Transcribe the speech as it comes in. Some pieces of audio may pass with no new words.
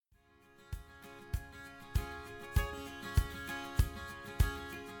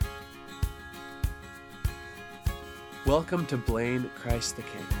Welcome to Blaine, Christ the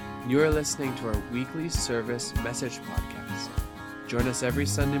King. You are listening to our weekly service message podcast. Join us every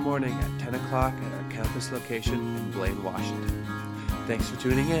Sunday morning at 10 o'clock at our campus location in Blaine, Washington. Thanks for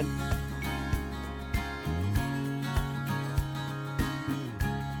tuning in.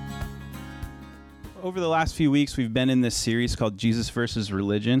 Over the last few weeks, we've been in this series called Jesus versus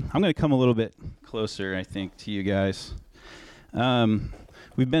Religion. I'm going to come a little bit closer, I think, to you guys.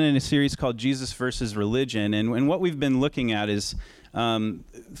 We've been in a series called Jesus versus Religion, and what we've been looking at is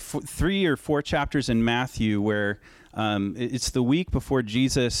 3 or 4 chapters in Matthew where it's the week before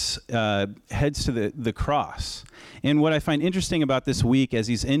Jesus heads to the cross. And what I find interesting about this week, as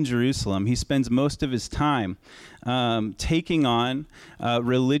he's in Jerusalem, he spends most of his time taking on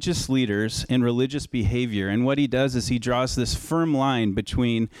religious leaders and religious behavior. And what he does is he draws this firm line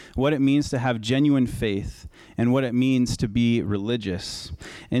between what it means to have genuine faith and what it means to be religious.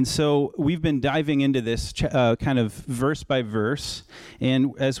 And so we've been diving into this kind of verse by verse.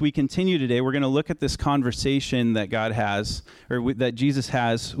 And as we continue today, we're going to look at this conversation that God has, or that Jesus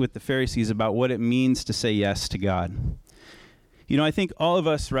has with the Pharisees about what it means to say yes to God. You know, I think all of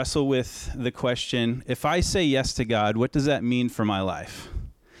us wrestle with the question, if I say yes to God, what does that mean for my life?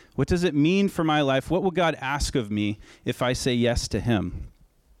 What does it mean for my life? What will God ask of me if I say yes to him?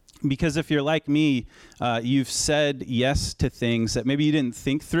 Because if you're like me, you've said yes to things that maybe you didn't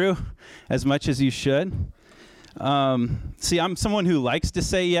think through as much as you should. See, I'm someone who likes to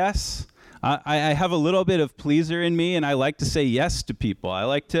say yes. I have a little bit of pleaser in me, and I like to say yes to people. I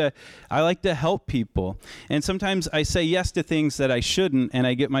like to help people. And sometimes I say yes to things that I shouldn't, and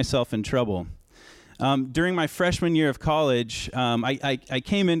I get myself in trouble. During my freshman year of college, I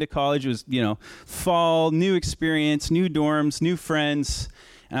came into college. It was, fall, new experience, new dorms, new friends.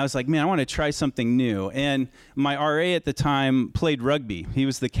 And I was like, man, I want to try something new. And my RA at the time played rugby. He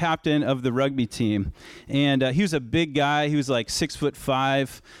was the captain of the rugby team. And he was a big guy. He was like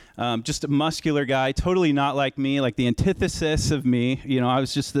 6'5", just a muscular guy, totally not like me, like the antithesis of me. I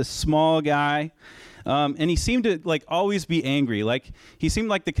was just this small guy. And he seemed to always be angry. He seemed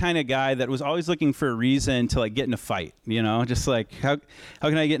like the kind of guy that was always looking for a reason to get in a fight, just how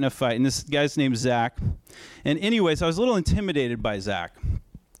can I get in a fight? And this guy's name's Zach. And anyways, I was a little intimidated by Zach.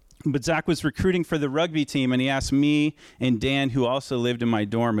 But Zach was recruiting for the rugby team, and he asked me and Dan, who also lived in my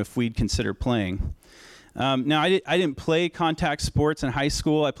dorm, if we'd consider playing. Now, I didn't play contact sports in high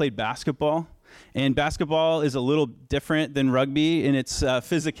school. I played basketball, and basketball is a little different than rugby in its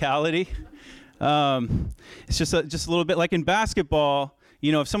physicality. It's just a little bit like in basketball.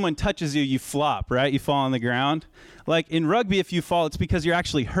 If someone touches you, you flop, right? You fall on the ground. Like in rugby, if you fall, it's because you're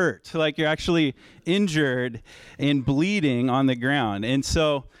actually hurt. You're actually injured and bleeding on the ground. And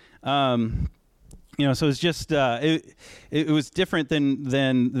so, so it's just it was different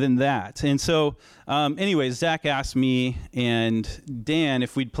than that. And so, anyways, Zach asked me and Dan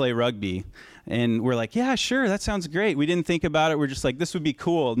if we'd play rugby. And we're like, yeah, sure, that sounds great. We didn't think about it. We're just like, this would be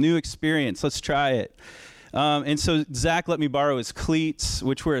cool, new experience. Let's try it. And so Zach let me borrow his cleats,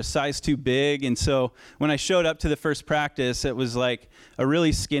 which were a size too big. And so when I showed up to the first practice, it was like a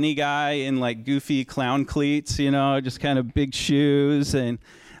really skinny guy in goofy clown cleats, just kind of big shoes. And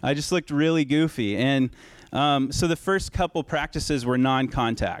I just looked really goofy. And so the first couple practices were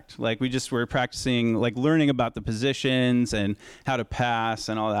non-contact. We just were practicing, learning about the positions and how to pass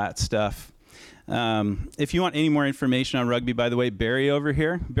and all that stuff. If you want any more information on rugby, by the way, Barry over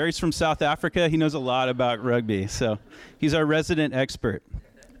here. Barry's from South Africa. He knows a lot about rugby, so he's our resident expert.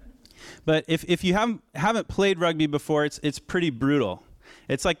 But if you haven't played rugby before, it's pretty brutal.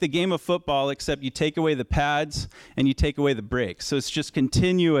 It's like the game of football, except you take away the pads and you take away the breaks. So it's just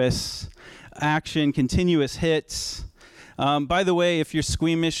continuous action, continuous hits. By the way, if you're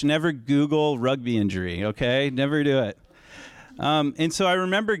squeamish, never Google rugby injury, okay? Never do it. And so I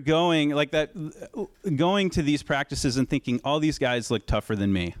remember going to these practices and thinking, all these guys look tougher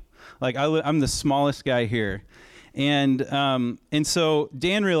than me. I'm the smallest guy here. And so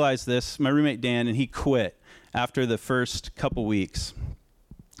Dan realized this, my roommate Dan, and he quit after the first couple weeks.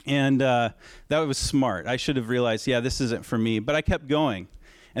 And that was smart. I should have realized, this isn't for me. But I kept going.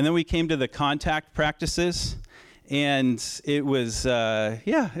 And then we came to the contact practices. And it was,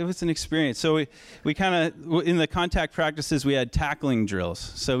 it was an experience. So we kind of, in the contact practices, we had tackling drills.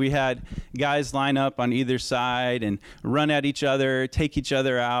 So we had guys line up on either side and run at each other, take each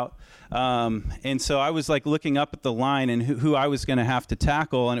other out. And so I was looking up at the line and who I was going to have to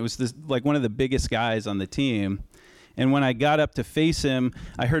tackle. And it was this, one of the biggest guys on the team. And when I got up to face him,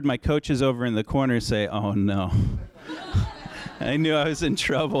 I heard my coaches over in the corner say, oh no. I knew I was in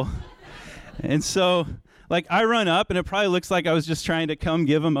trouble. And so I run up, and it probably looks like I was just trying to come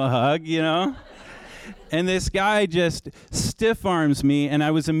give him a hug, And this guy just stiff arms me, and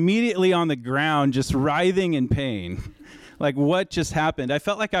I was immediately on the ground just writhing in pain. Like, what just happened? I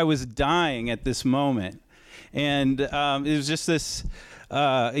felt like I was dying at this moment. And it was just this,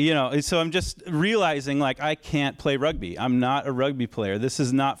 so I'm just realizing, like, I can't play rugby. I'm not a rugby player. This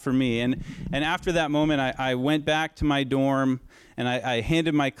is not for me. And after that moment, I went back to my dorm, and I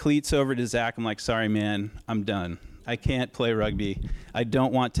handed my cleats over to Zach. I'm like, sorry, man, I'm done. I can't play rugby. I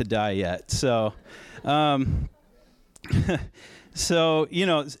don't want to die yet. So, the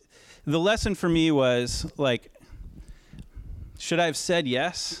lesson for me was, like, should I have said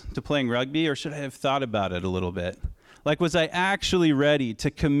yes to playing rugby, or should I have thought about it a little bit? Like, was I actually ready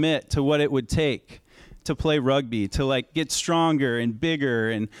to commit to what it would take to play rugby, to, like, get stronger and bigger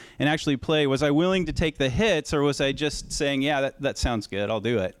and actually play? Was I willing to take the hits, or was I just saying, yeah, that sounds good, I'll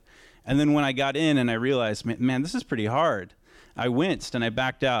do it? And then when I got in and I realized, man, this is pretty hard, I winced and I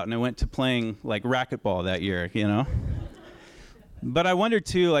backed out and I went to playing, like, racquetball that year, But I wonder,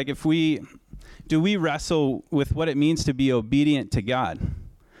 too, like, do we wrestle with what it means to be obedient to God?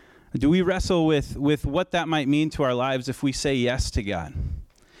 Do we wrestle with what that might mean to our lives if we say yes to God?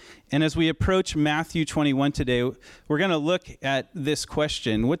 And as we approach Matthew 21 today, we're going to look at this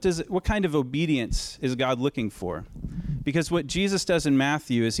question. What kind of obedience is God looking for? Because what Jesus does in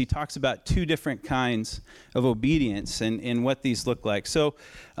Matthew is he talks about two different kinds of obedience and what these look like. So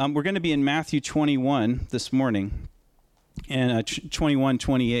we're going to be in Matthew 21 this morning, and 21,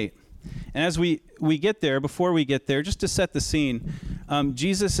 28. And as we get there, before we get there, just to set the scene,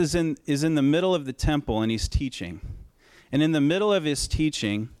 Jesus is in the middle of the temple and he's teaching. And in the middle of his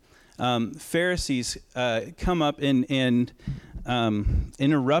teaching, Pharisees come up and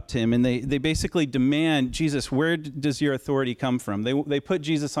interrupt him, and they basically demand, Jesus, where does your authority come from? They put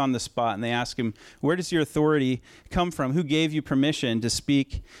Jesus on the spot, and they ask him, where does your authority come from? Who gave you permission to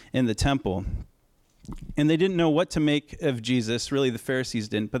speak in the temple? And they didn't know what to make of Jesus. Really, the Pharisees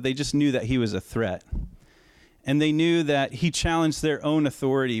didn't, but they just knew that he was a threat. And they knew that he challenged their own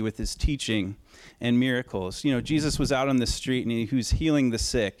authority with his teaching and miracles. Jesus was out on the street, and he was healing the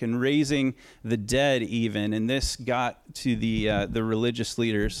sick and raising the dead even, and this got to the religious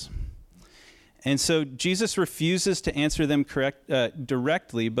leaders. And so Jesus refuses to answer them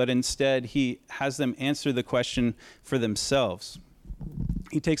directly, but instead he has them answer the question for themselves.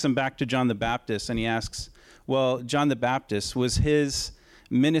 He takes them back to John the Baptist, and he asks, well, John the Baptist, was his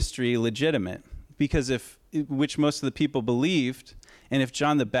ministry legitimate? Because which most of the people believed, and if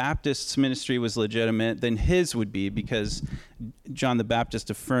John the Baptist's ministry was legitimate, then his would be, because John the Baptist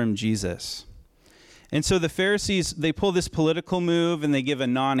affirmed Jesus. And so the Pharisees, they pull this political move, and they give a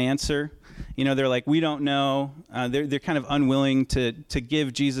non-answer. They're like, we don't know. They're kind of unwilling to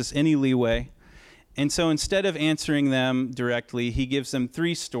give Jesus any leeway. And so instead of answering them directly, he gives them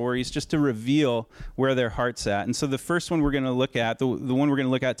three stories just to reveal where their heart's at. And so the first one we're going to look at, the one we're going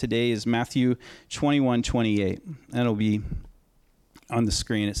to look at today, is Matthew 21, 28. That'll be on the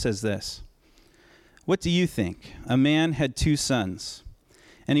screen. It says this: "What do you think? A man had 2 sons.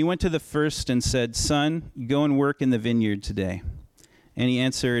 And he went to the first and said, 'Son, go and work in the vineyard today.' And he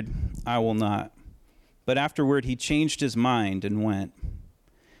answered, 'I will not.' But afterward he changed his mind and went.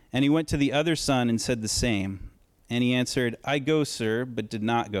 And he went to the other son and said the same. And he answered, 'I go, sir,' but did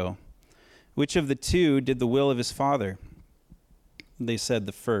not go. Which of the 2 did the will of his father?' They said,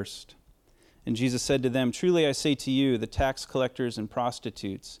 'The first.' And Jesus said to them, 'Truly I say to you, the tax collectors and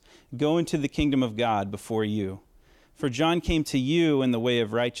prostitutes go into the kingdom of God before you. For John came to you in the way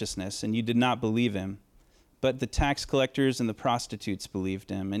of righteousness, and you did not believe him. But the tax collectors and the prostitutes believed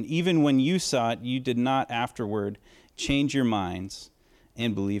him. And even when you saw it, you did not afterward change your minds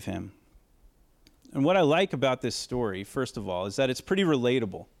and believe him.'" And what I like about this story, first of all, is that it's pretty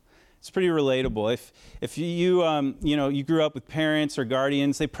relatable. It's pretty relatable. If you you grew up with parents or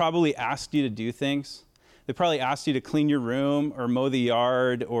guardians, they probably asked you to do things. They probably asked you to clean your room or mow the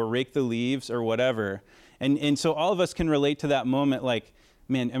yard or rake the leaves or whatever. And so all of us can relate to that moment, like,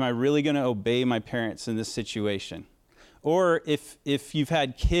 man, am I really going to obey my parents in this situation? Or if you've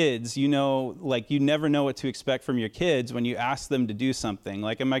had kids, you never know what to expect from your kids when you ask them to do something.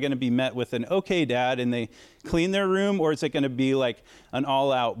 Like, am I going to be met with an, "Okay, Dad," and they clean their room, or is it going to be like an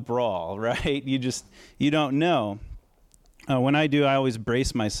all-out brawl, right? You don't know. When I do, I always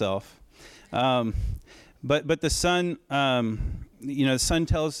brace myself. But the son, the son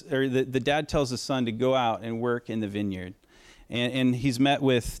tells, or the dad tells the son to go out and work in the vineyard. And he's met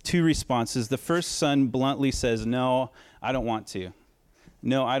with 2 responses. The first son bluntly says, "No, I don't want to.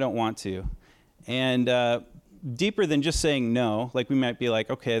 No, I don't want to." And deeper than just saying no, like we might be like,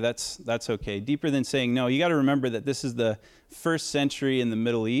 okay, that's okay. Deeper than saying no, you got to remember that this is the 1st century in the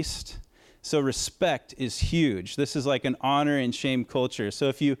Middle East. So respect is huge. This is like an honor and shame culture. So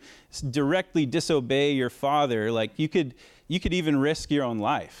if you directly disobey your father, like you could even risk your own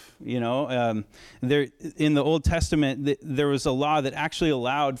life. There in the Old Testament, there was a law that actually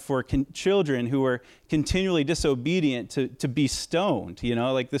allowed for children who were continually disobedient to be stoned.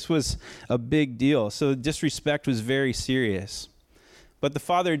 Like this was a big deal. So disrespect was very serious. But the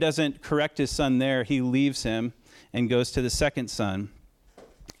father doesn't correct his son there. He leaves him and goes to the second son.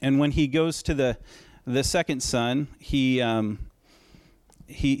 And when he goes to the second son, he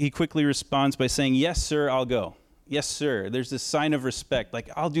quickly responds by saying, "Yes, sir, I'll go. Yes, sir." There's this sign of respect, like,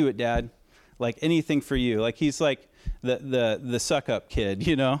 "I'll do it, Dad. Like anything for you." Like he's like the suck-up kid,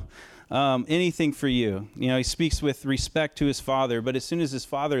 anything for you. He speaks with respect to his father, but as soon as his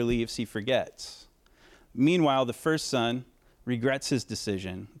father leaves, he forgets. Meanwhile, the first son regrets his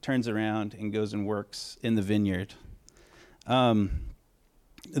decision, turns around and goes and works in the vineyard.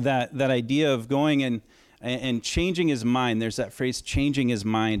 That idea of going and changing his mind, there's that phrase, changing his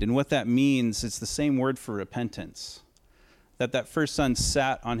mind. And what that means, it's the same word for repentance. That first son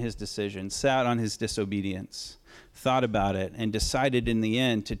sat on his decision, sat on his disobedience, thought about it, and decided in the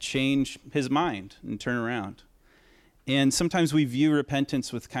end to change his mind and turn around. And sometimes we view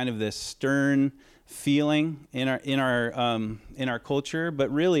repentance with kind of this stern feeling in our culture,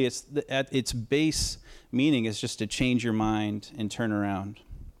 but really it's at its base meaning is just to change your mind and turn around.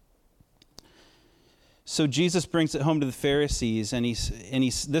 So Jesus brings it home to the Pharisees, and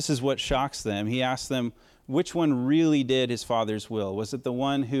this is what shocks them. He asks them, which one really did his Father's will? Was it the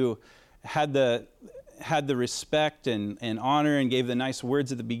one who had the respect and honor and gave the nice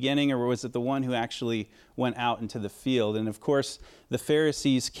words at the beginning, or was it the one who actually went out into the field? And of course, the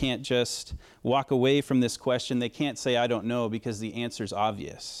Pharisees can't just walk away from this question. They can't say, "I don't know," because the answer's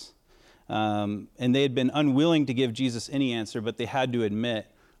obvious. And they had been unwilling to give Jesus any answer, but they had to admit,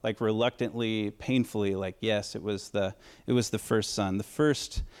 like reluctantly, painfully, like, yes, it was the first son. The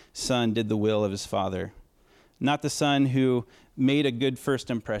first son did the will of his father. Not the son who made a good first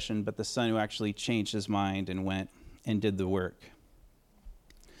impression, but the son who actually changed his mind and went and did the work.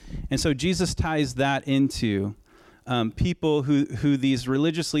 And so Jesus ties that into people who these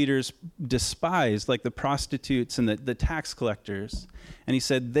religious leaders despised, like the prostitutes and the tax collectors. And he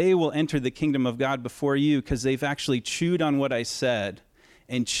said, they will enter the kingdom of God before you because they've actually chewed on what I said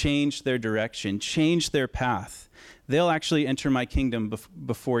and changed their direction, changed their path. They'll actually enter my kingdom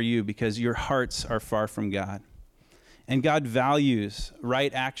before you because your hearts are far from God. And God values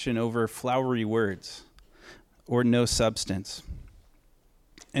right action over flowery words or no substance.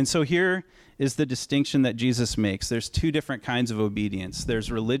 And so here is the distinction that Jesus makes. There's two different kinds of obedience.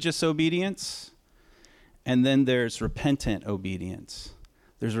 There's religious obedience, and then there's repentant obedience.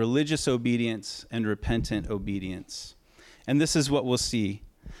 There's religious obedience and repentant obedience. And this is what we'll see.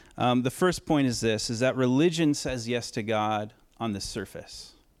 The first point is this, is that religion says yes to God on the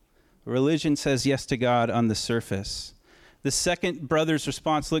surface. Religion says yes to God on the surface. The second brother's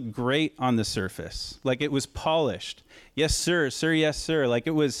response looked great on the surface, like it was polished. Yes, sir, yes, sir. Like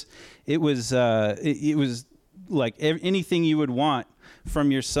it was like anything you would want from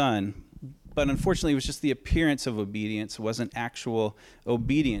your son. But unfortunately, it was just the appearance of obedience. It wasn't actual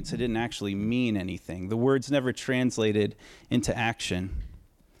obedience. It didn't actually mean anything. The words never translated into action.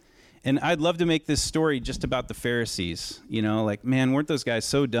 And I'd love to make this story just about the Pharisees. Like, man, weren't those guys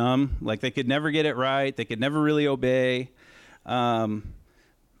so dumb? Like, they could never get it right. They could never really obey.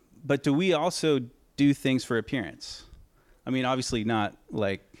 But do we also do things for appearance? I mean, obviously not,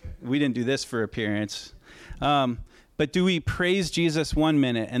 like, we didn't do this for appearance. But do we praise Jesus one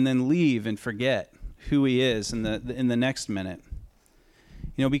minute and then leave and forget who he is in the next minute?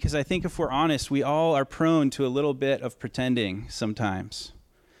 Because I think if we're honest, we all are prone to a little bit of pretending sometimes.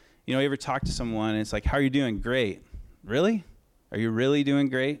 You ever talk to someone and it's like, how are you doing? Great. Really? Are you really doing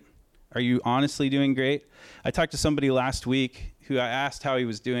great? Are you honestly doing great? I talked to somebody last week who I asked how he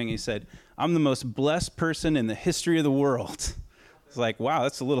was doing. He said, I'm the most blessed person in the history of the world. It's like, wow,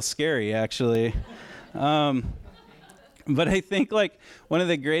 that's a little scary, actually. But I think like one of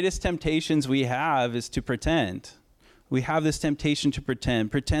the greatest temptations we have is to pretend. We have this temptation to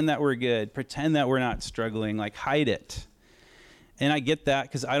pretend that we're good, pretend that we're not struggling, like hide it. And I get that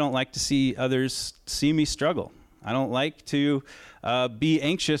because I don't like to see others see me struggle. I don't like to be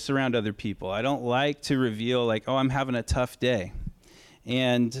anxious around other people. I don't like to reveal like, oh, I'm having a tough day.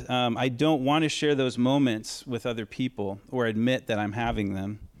 And I don't want to share those moments with other people or admit that I'm having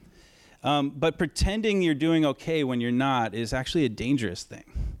them. But pretending you're doing okay when you're not is actually a dangerous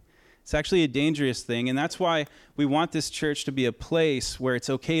thing. It's actually a dangerous thing, and that's why we want this church to be a place where it's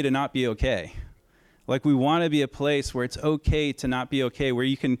okay to not be okay. Like we want to be a place where it's okay to not be okay, where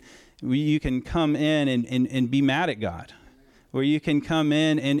you can where you can come in and be mad at God, where you can come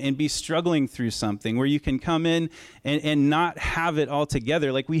in and be struggling through something, where you can come in and not have it all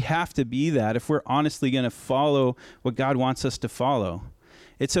together. Like, we have to be that if we're honestly going to follow what God wants us to follow.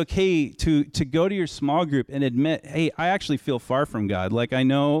 It's okay to go to your small group and admit, hey, I actually feel far from God. Like, I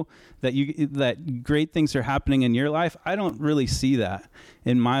know that great things are happening in your life. I don't really see that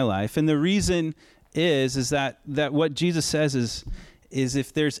in my life. And the reason is that what Jesus says is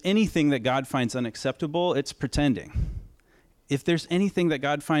if there's anything that God finds unacceptable, it's pretending. If there's anything that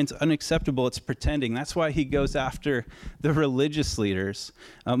God finds unacceptable, it's pretending. That's why he goes after the religious leaders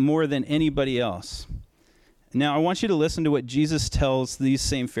more than anybody else. Now, I want you to listen to what Jesus tells these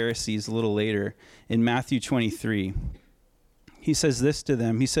same Pharisees a little later in Matthew 23. He says this to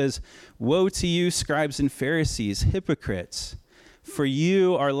them. He says, "Woe to you, scribes and Pharisees, hypocrites, for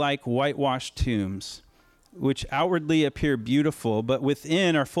you are like whitewashed tombs, which outwardly appear beautiful, but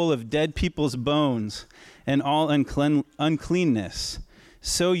within are full of dead people's bones and all uncleanness.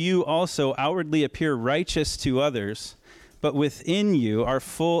 So you also outwardly appear righteous to others, but within you are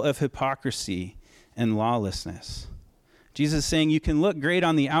full of hypocrisy and lawlessness." Jesus is saying you can look great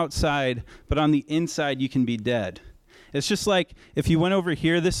on the outside, but on the inside you can be dead. It's just like if you went over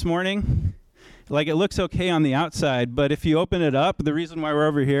here this morning, like, it looks okay on the outside, but if you open it up, the reason why we're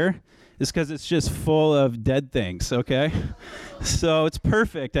over here is because it's just full of dead things, okay? So it's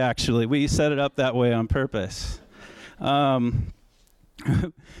perfect, actually. We set it up that way on purpose. But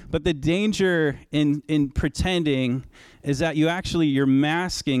the danger in pretending is that you're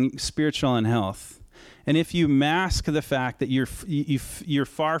masking spiritual unhealth. And if you mask the fact that you're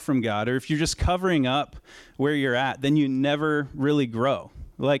far from God, or if you're just covering up where you're at, then you never really grow.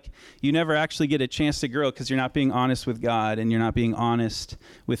 Like, you never actually get a chance to grow because you're not being honest with God and you're not being honest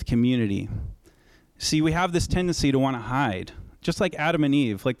with community. See, we have this tendency to want to hide, just like Adam and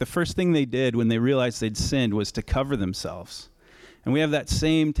Eve. Like, the first thing they did when they realized they'd sinned was to cover themselves. And we have that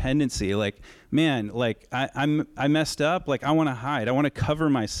same tendency, like, man, like, I messed up, like, I want to hide, I want to cover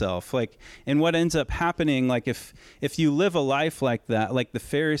myself, like, and what ends up happening, like, if you live a life like that, like the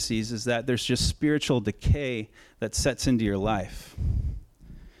Pharisees, is that there's just spiritual decay that sets into your life.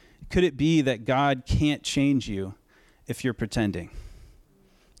 Could it be that God can't change you if you're pretending?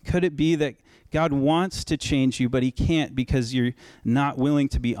 Could it be that God wants to change you, but he can't because you're not willing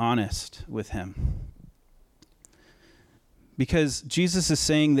to be honest with him? Because Jesus is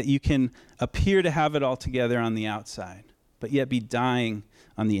saying that you can appear to have it all together on the outside, but yet be dying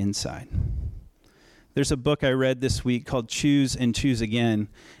on the inside. There's a book I read this week called Choose and Choose Again,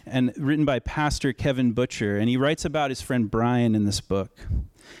 and written by Pastor Kevin Butcher, and he writes about his friend Brian in this book.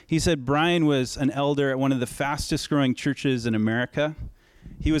 He said Brian was an elder at one of the fastest growing churches in America.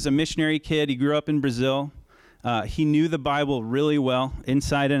 He was a missionary kid. He grew up in Brazil. He knew the Bible really well,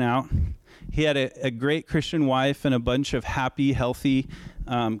 inside and out. He had a great Christian wife and a bunch of happy, healthy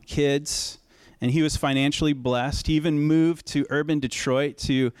kids, and he was financially blessed. He even moved to urban Detroit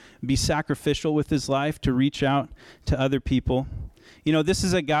to be sacrificial with his life, to reach out to other people. You know, this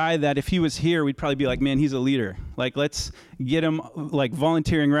is a guy that if he was here, we'd probably be like, man, he's a leader. Like, let's get him, like,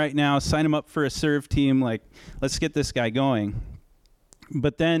 volunteering right now, sign him up for a serve team. Like, let's get this guy going.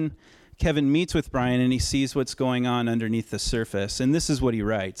 But then Kevin meets with Brian, and he sees what's going on underneath the surface. And this is what he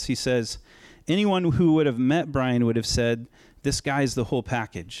writes. He says, anyone who would have met Brian would have said, this guy's the whole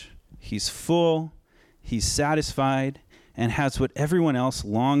package. He's full, he's satisfied, and has what everyone else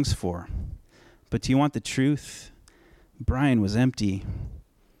longs for. But do you want the truth? Brian was empty,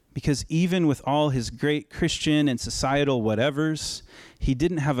 because even with all his great Christian and societal whatevers, he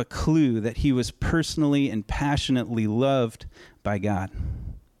didn't have a clue that he was personally and passionately loved by God.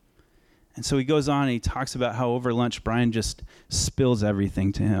 And so he goes on and he talks about how over lunch, Brian just spills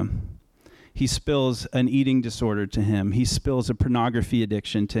everything to him. He spills an eating disorder to him. He spills a pornography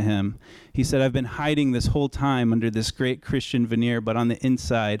addiction to him. He said, I've been hiding this whole time under this great Christian veneer, but on the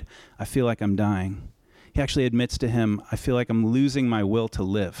inside, I feel like I'm dying. He actually admits to him, I feel like I'm losing my will to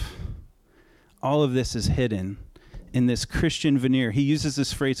live. All of this is hidden in this Christian veneer. He uses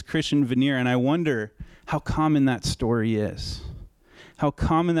this phrase, Christian veneer, and I wonder how common that story is. How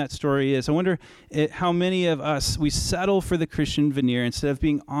common that story is. I wonder how many of us, we settle for the Christian veneer instead of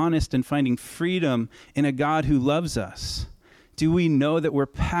being honest and finding freedom in a God who loves us. Do we know that we're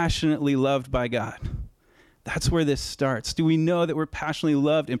passionately loved by God? That's where this starts. Do we know that we're passionately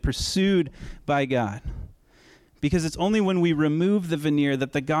loved and pursued by God? Because it's only when we remove the veneer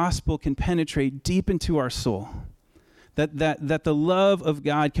that the gospel can penetrate deep into our soul. That the love of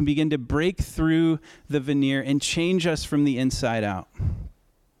God can begin to break through the veneer and change us from the inside out.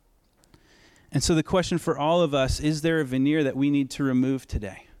 And so the question for all of us, is there a veneer that we need to remove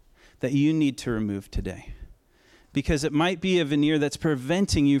today? that you need to remove today. Because it might be a veneer that's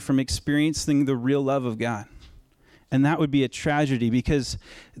preventing you from experiencing the real love of God. And that would be a tragedy, because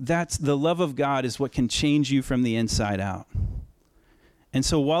that's the love of God is what can change you from the inside out. And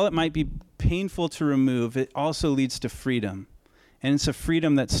so while it might be painful to remove, it also leads to freedom. And it's a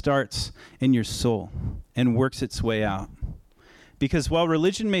freedom that starts in your soul and works its way out. Because while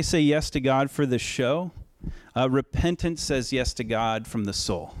religion may say yes to God for the show, repentance says yes to God from the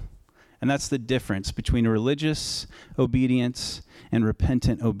soul. And that's the difference between religious obedience and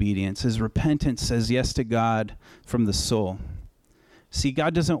repentant obedience, is repentance says yes to God from the soul. See,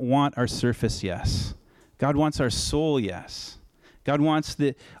 God doesn't want our surface yes. God wants our soul yes. God wants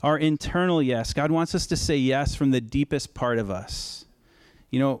our internal yes. God wants us to say yes from the deepest part of us.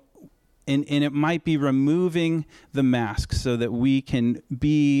 You know, and it might be removing the mask so that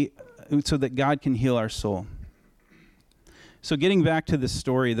so that God can heal our soul. So getting back to the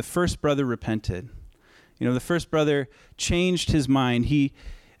story, the first brother repented. You know, the first brother changed his mind.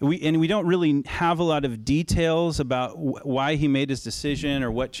 We don't really have a lot of details about why he made his decision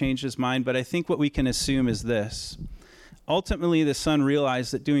or what changed his mind, but I think what we can assume is this. Ultimately, the son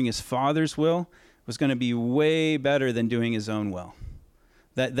realized that doing his father's will was going to be way better than doing his own will.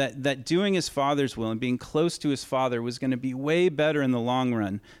 That doing his father's will and being close to his father was going to be way better in the long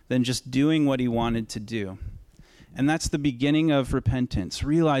run than just doing what he wanted to do. And that's the beginning of repentance,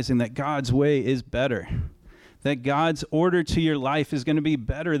 realizing that God's way is better, that God's order to your life is going to be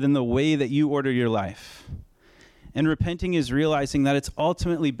better than the way that you order your life. And repenting is realizing that it's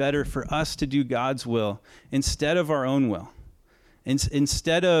ultimately better for us to do God's will instead of our own will.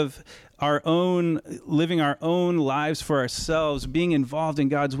 Instead of living our own lives for ourselves, being involved in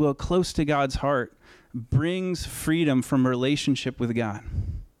God's will, close to God's heart, brings freedom from relationship with God.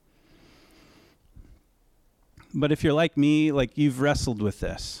 But if you're like me, like you've wrestled with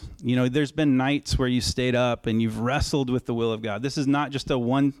this. You know, there's been nights where you stayed up and you've wrestled with the will of God. This is not just a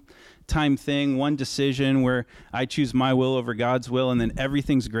one-time thing, one decision where I choose my will over God's will and then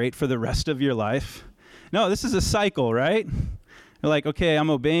everything's great for the rest of your life. No, this is a cycle, right? You're like, okay, I'm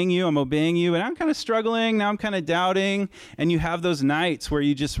obeying you, and I'm kind of struggling, now I'm kind of doubting, and you have those nights where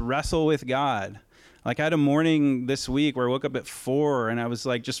you just wrestle with God. Like I had a morning this week where I woke up at 4 and I was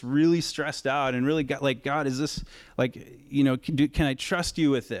like just really stressed out and really got like, God, is this like, you know, can I trust you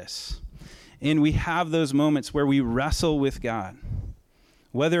with this? And we have those moments where we wrestle with God,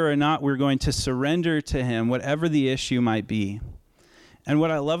 whether or not we're going to surrender to him, whatever the issue might be. And what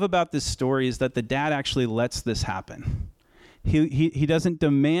I love about this story is that the dad actually lets this happen. He doesn't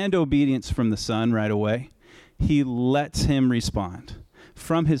demand obedience from the son right away. He lets him respond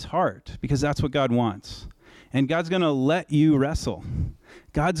from his heart, because that's what God wants. And God's going to let you wrestle.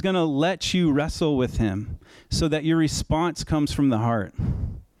 God's going to let you wrestle with him so that your response comes from the heart.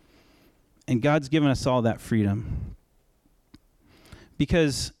 And God's given us all that freedom.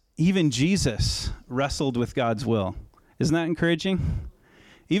 Because even Jesus wrestled with God's will. Isn't that encouraging?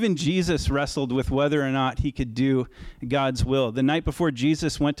 Even Jesus wrestled with whether or not he could do God's will. The night before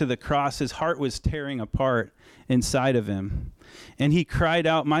Jesus went to the cross, his heart was tearing apart inside of him. And he cried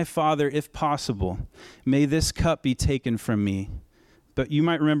out, "My Father, if possible, may this cup be taken from me." But you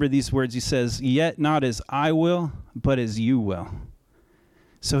might remember these words. He says, "Yet not as I will, but as you will."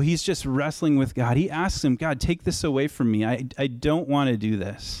 So he's just wrestling with God. He asks him, "God, take this away from me. I don't want to do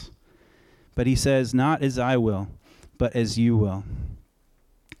this." But he says, "Not as I will, but as you will."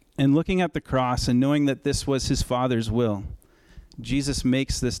 And looking at the cross and knowing that this was his Father's will, Jesus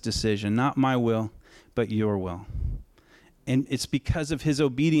makes this decision, not my will, but your will. And it's because of his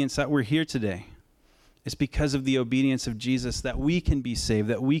obedience that we're here today. It's because of the obedience of Jesus that we can be saved,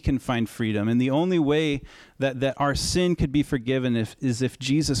 that we can find freedom. And the only way that our sin could be forgiven is if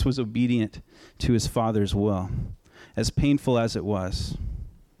Jesus was obedient to his Father's will, as painful as it was.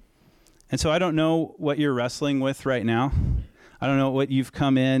 And so I don't know what you're wrestling with right now. I don't know what you've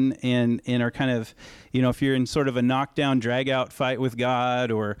come in and are kind of, you know, if you're in sort of a knockdown, drag-out fight with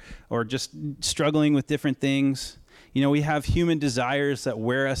God or just struggling with different things. You know, we have human desires that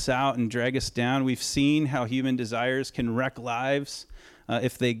wear us out and drag us down. We've seen how human desires can wreck lives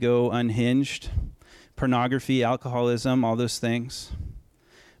if they go unhinged. Pornography, alcoholism, all those things.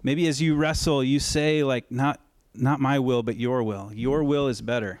 Maybe as you wrestle, you say, like, not my will, but your will. Your will is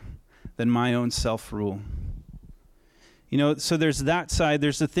better than my own self-rule. You know, so there's that side.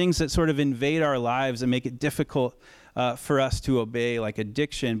 There's the things that sort of invade our lives and make it difficult for us to obey, like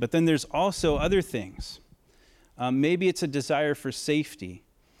addiction. But then there's also other things. Maybe it's a desire for safety.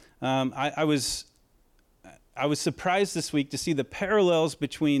 I was surprised this week to see the parallels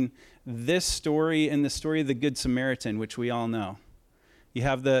between this story and the story of the Good Samaritan, which we all know. You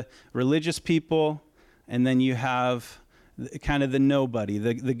have the religious people, and then you have kind of the nobody,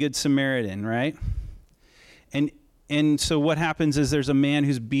 the Good Samaritan, right? And so what happens is there's a man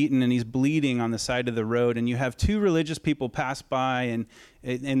who's beaten and he's bleeding on the side of the road, and you have two religious people pass by,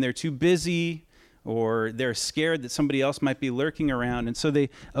 and they're too busy, or they're scared that somebody else might be lurking around, and so they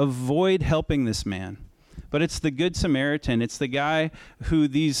avoid helping this man. But it's the Good Samaritan. It's the guy who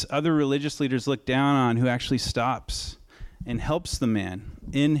these other religious leaders look down on, who actually stops and helps the man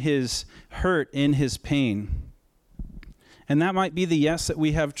in his hurt, in his pain. And that might be the yes that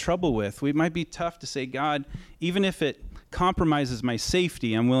we have trouble with. We might be tough to say, God, even if it compromises my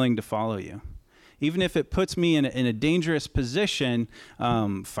safety, I'm willing to follow you. Even if it puts me in a dangerous position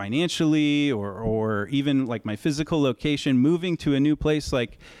financially or even like my physical location, moving to a new place,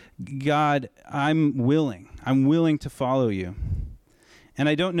 like, God, I'm willing to follow you. And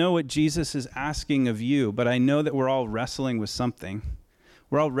I don't know what Jesus is asking of you, but I know that we're all wrestling with something.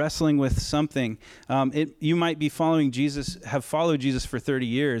 We're all wrestling with something. You might be following Jesus, have followed Jesus for 30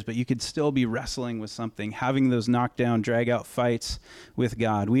 years, but you could still be wrestling with something, having those knockdown, drag-out fights with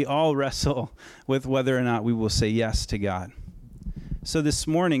God. We all wrestle with whether or not we will say yes to God. So this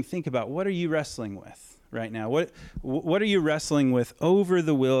morning, think about, what are you wrestling with right now? What are you wrestling with over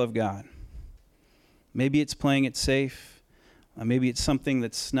the will of God? Maybe it's playing it safe. Maybe it's something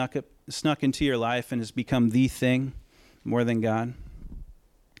that's snuck into your life and has become the thing more than God.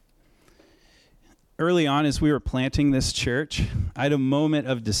 Early on, as we were planting this church, I had a moment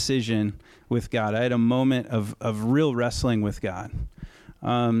of decision with God. I had a moment of real wrestling with God.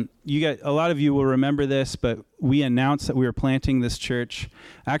 A lot of you will remember this, but we announced that we were planting this church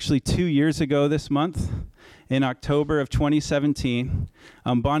actually 2 years ago this month, in October of 2017.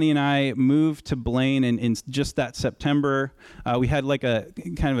 Bonnie and I moved to Blaine in just that September. We had like a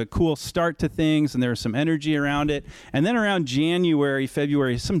kind of a cool start to things, and there was some energy around it. And then around January,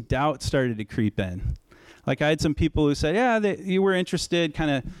 February, some doubt started to creep in. Like, I had some people who said, yeah, you were interested,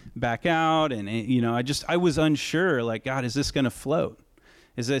 kind of back out. And, I was unsure, like, God, is this going to float?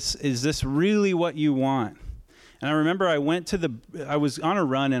 Is this really what you want? And I remember I was on a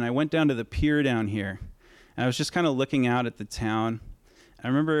run, and I went down to the pier down here. And I was just kind of looking out at the town. I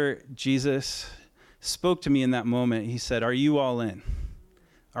remember Jesus spoke to me in that moment. He said, are you all in?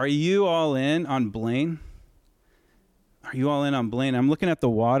 Are you all in on Blaine? Are you all in on Blaine? I'm looking at the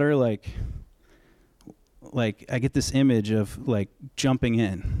water like I get this image of like jumping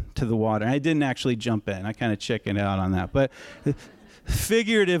in to the water. And I didn't actually jump in. I kind of chickened out on that. But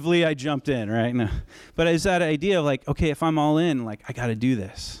figuratively, I jumped in, right? No. But it's that idea of like, okay, if I'm all in, like, I got to do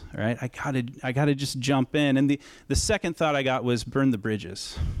this, right? I got to just jump in. And the second thought I got was burn the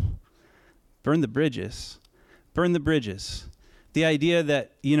bridges. Burn the bridges. Burn the bridges. The idea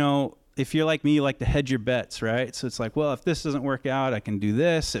that, if you're like me, you like to hedge your bets, right? So it's like, well, if this doesn't work out, I can do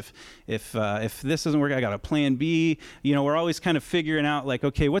this. If this doesn't work, I got a plan B. We're always kind of figuring out like,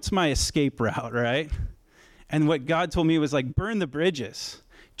 okay, what's my escape route, right? And what God told me was like, burn the bridges.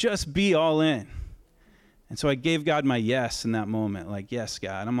 Just be all in. And so I gave God my yes in that moment. Like, yes,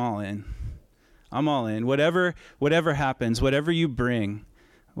 God, I'm all in. I'm all in. Whatever happens, whatever you bring,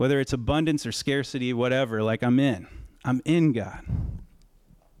 whether it's abundance or scarcity, whatever, like, I'm in. I'm in, God.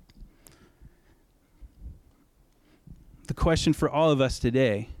 The question for all of us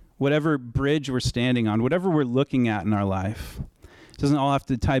today, whatever bridge we're standing on, whatever we're looking at in our life, doesn't all have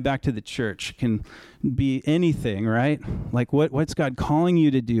to tie back to the church. It can be anything, right? Like, what's God calling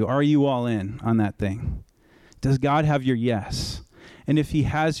you to do? Are you all in on that thing? Does God have your yes? And if he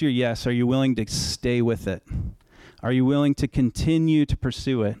has your yes, are you willing to stay with it? Are you willing to continue to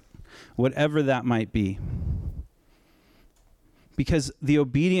pursue it, whatever that might be? Because the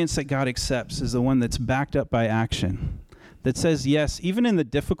obedience that God accepts is the one that's backed up by action, that says yes, even in the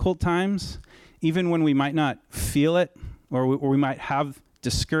difficult times, even when we might not feel it, or we might have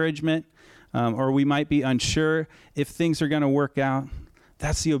discouragement, or we might be unsure if things are going to work out.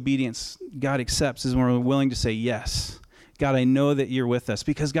 That's the obedience God accepts, is when we're willing to say, yes, God, I know that you're with us,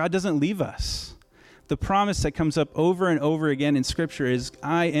 because God doesn't leave us. The promise that comes up over and over again in Scripture is,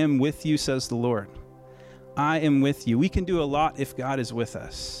 I am with you, says the Lord. I am with you. We can do a lot if God is with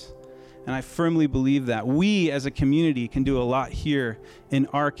us. And I firmly believe that. We as a community can do a lot here in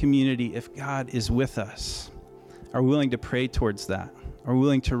our community if God is with us. Are we willing to pray towards that? Are we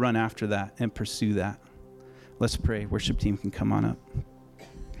willing to run after that and pursue that? Let's pray. Worship team can come on up.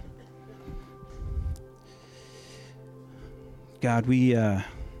 God, we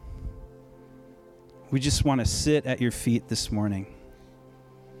just want to sit at your feet this morning.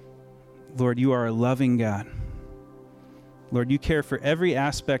 Lord, you are a loving God. Lord, you care for every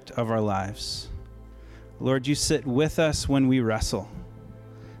aspect of our lives. Lord, you sit with us when we wrestle.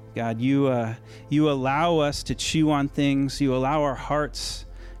 God, you allow us to chew on things. You allow our hearts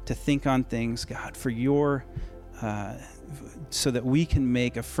to think on things, God, for your, so that we can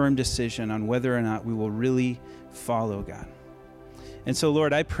make a firm decision on whether or not we will really follow, God. And so,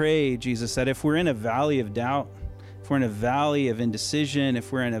 Lord, I pray, Jesus, that if we're in a valley of doubt, if we're in a valley of indecision,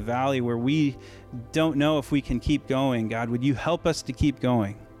 if we're in a valley where we don't know if we can keep going, God, would you help us to keep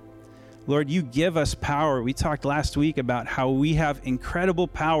going? Lord, you give us power. We talked last week about how we have incredible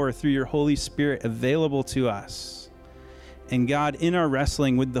power through your Holy Spirit available to us. And God, in our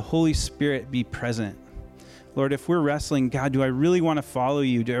wrestling, would the Holy Spirit be present? Lord, if we're wrestling, God, do I really want to follow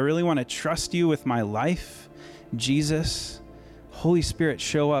you? Do I really want to trust you with my life? Jesus, Holy Spirit,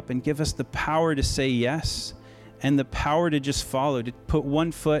 show up and give us the power to say yes and the power to just follow, to put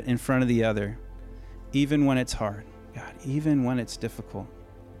one foot in front of the other, even when it's hard, God, even when it's difficult.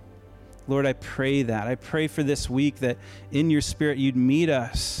 Lord, I pray that. I pray for this week that in your Spirit you'd meet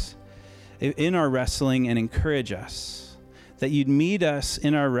us in our wrestling and encourage us, that you'd meet us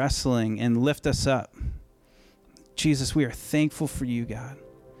in our wrestling and lift us up. Jesus, we are thankful for you, God.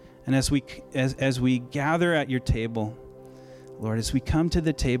 And as we gather at your table, Lord, as we come to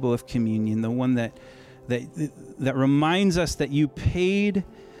the table of communion, the one that reminds us that you paid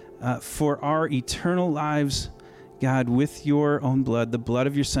for our eternal lives, God, with your own blood, the blood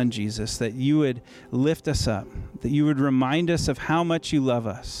of your Son, Jesus, that you would lift us up, that you would remind us of how much you love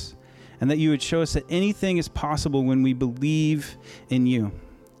us, and that you would show us that anything is possible when we believe in you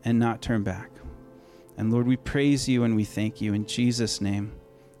and not turn back. And Lord, we praise you and we thank you in Jesus' name.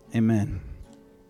 Amen.